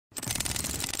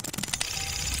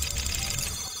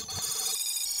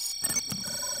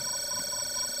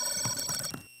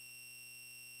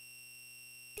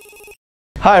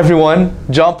Hi everyone,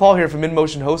 John Paul here from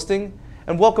InMotion Hosting,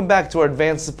 and welcome back to our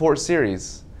Advanced Support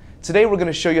series. Today we're going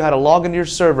to show you how to log into your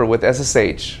server with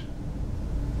SSH.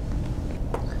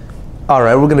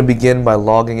 Alright, we're going to begin by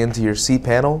logging into your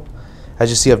cPanel.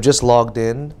 As you see, I've just logged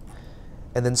in,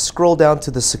 and then scroll down to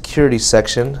the security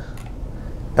section,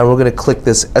 and we're going to click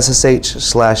this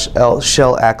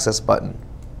SSH/shell access button.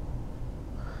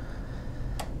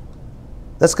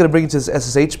 That's going to bring you to this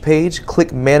SSH page.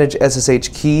 Click Manage SSH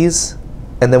Keys,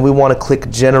 and then we want to click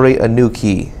Generate a New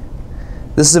Key.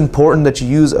 This is important that you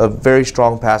use a very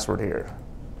strong password here.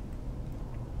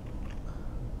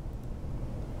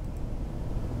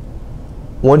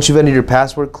 Once you've entered your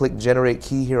password, click Generate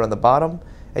Key here on the bottom,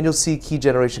 and you'll see Key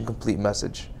Generation Complete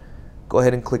message. Go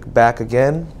ahead and click Back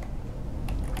again.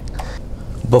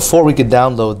 Before we can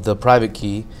download the private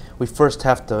key, we first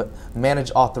have to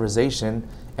manage authorization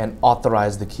and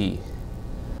authorize the key.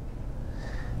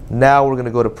 Now we're going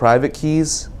to go to Private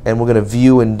Keys, and we're going to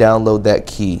view and download that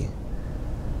key.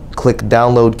 Click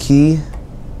Download Key,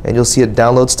 and you'll see it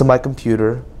downloads to my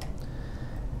computer.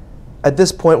 At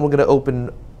this point, we're going to open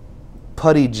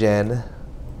PuttyGen,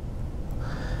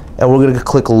 and we're going to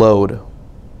click Load.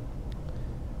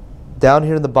 Down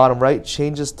here in the bottom right,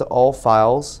 change this to All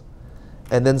Files,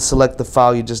 and then select the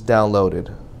file you just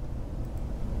downloaded.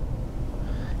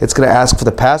 It's going to ask for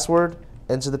the password.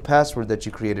 Enter the password that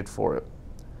you created for it.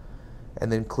 And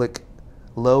then click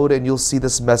Load, and you'll see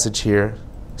this message here.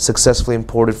 Successfully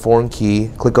imported foreign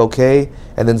key. Click OK,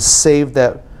 and then save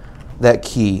that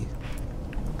key.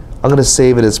 I'm going to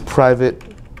save it as private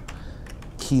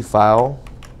key file.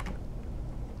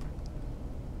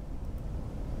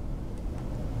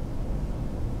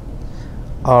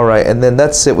 Alright, and then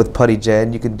that's it with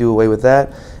PuttyGen. You can do away with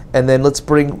that. And then let's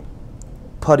bring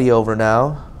Putty over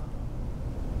now.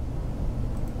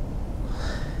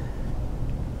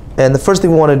 And the first thing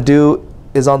we want to do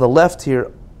is on the left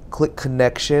here, click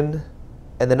Connection,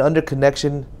 and then under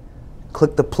Connection,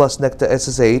 click the plus next to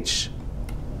SSH,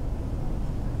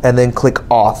 and then click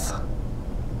Auth.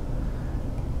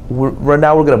 Right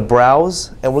now we're going to browse,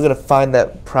 and we're going to find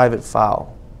that private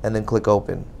file, and then click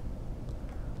Open.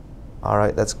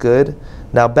 Alright, that's good.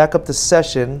 Now back up to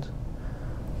Session,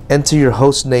 enter your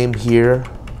host name here,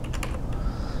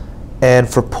 and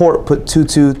for port put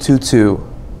 2222.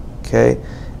 Okay,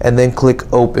 and then click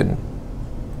Open.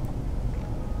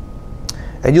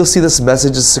 And you'll see this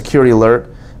message as security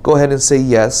alert. Go ahead and say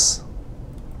yes.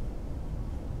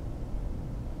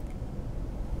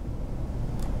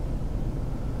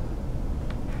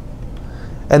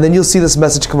 And then you'll see this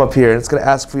message come up here. It's going to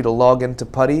ask for you to log into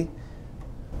Putty.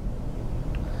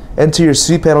 Enter your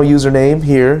cPanel username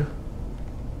here.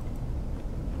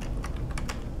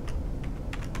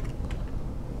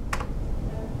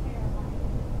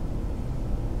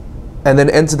 And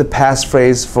then enter the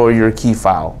passphrase for your key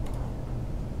file.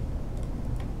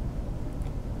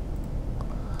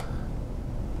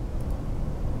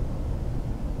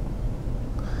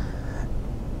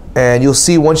 And you'll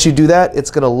see once you do that, it's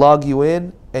going to log you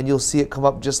in, and you'll see it come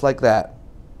up just like that.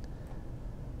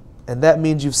 And that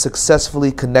means you've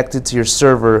successfully connected to your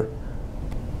server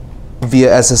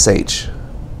via SSH.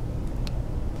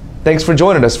 Thanks for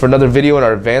joining us for another video in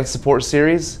our Advanced Support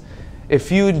series. If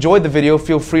you enjoyed the video,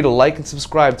 feel free to like and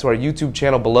subscribe to our YouTube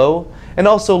channel below, and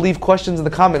also leave questions in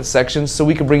the comments section so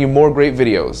we can bring you more great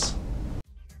videos.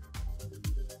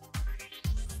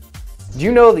 Do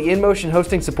you know the InMotion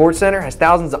Hosting Support Center has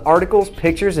thousands of articles,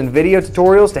 pictures, and video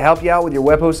tutorials to help you out with your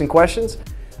web hosting questions?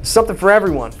 Something for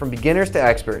everyone, from beginners to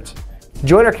experts.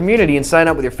 Join our community and sign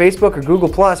up with your Facebook or Google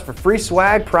Plus for free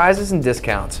swag, prizes, and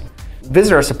discounts.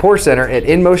 Visit our support center at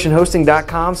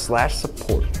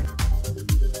inmotionhosting.com/support.